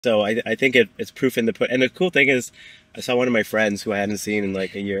So I think it's proof in the put. And the cool thing is, I saw one of my friends who I hadn't seen in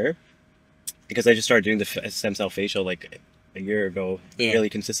like a year, because I just started doing the stem cell facial like a year ago, Yeah. really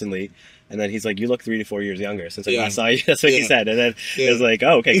consistently. And then he's like, "You look 3 to 4 years younger since I Yeah. last saw you." That's what he Yeah. said. And then Yeah. it was like,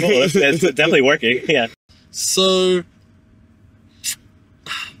 "Oh, okay, cool. It's definitely working." Yeah. So,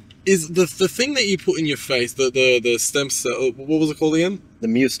 is the thing that you put in your face, the stem cell, what was it called again? The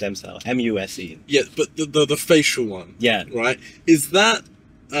MUSE stem cell, MUSE. Yeah, but the facial one. Yeah. Right? Is that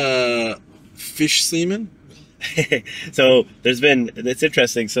fish semen? So it's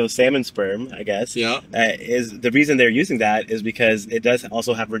interesting. So salmon sperm, I guess, Yeah. is the reason they're using that is because it does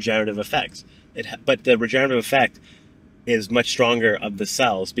also have regenerative effects. But the regenerative effect is much stronger of the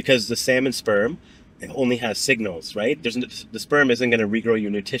cells because the salmon sperm only has signals, right? The sperm isn't going to regrow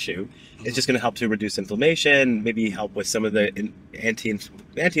your new tissue. It's just going to help to reduce inflammation, maybe help with some of the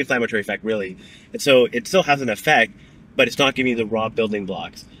anti-inflammatory effect, really. And so it still has an effect, but it's not giving you the raw building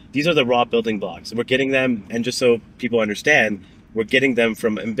blocks. These are the raw building blocks. We're getting them, and just so people understand, we're getting them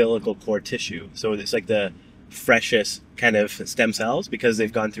from umbilical cord tissue. So it's like the freshest kind of stem cells because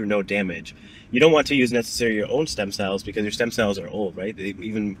they've gone through no damage. You don't want to use necessarily your own stem cells because your stem cells are old, right?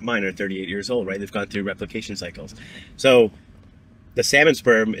 Even mine are 38 years old, right? They've gone through replication cycles. So the salmon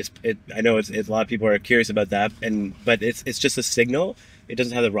sperm I know it's a lot of people are curious about that, but it's just a signal. It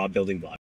doesn't have the raw building block.